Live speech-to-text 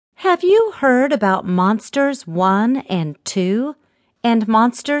Have you heard about Monsters 1 and 2 and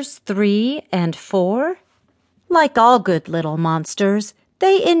Monsters 3 and 4? Like all good little monsters,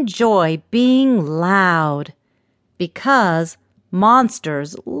 they enjoy being loud because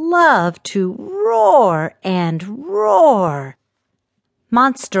monsters love to roar and roar.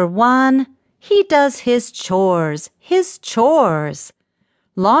 Monster 1, he does his chores.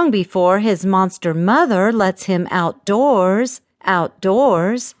 Long before his monster mother lets him outdoors.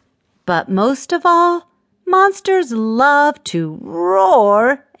 But most of all, monsters love to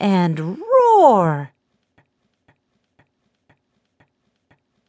roar and roar.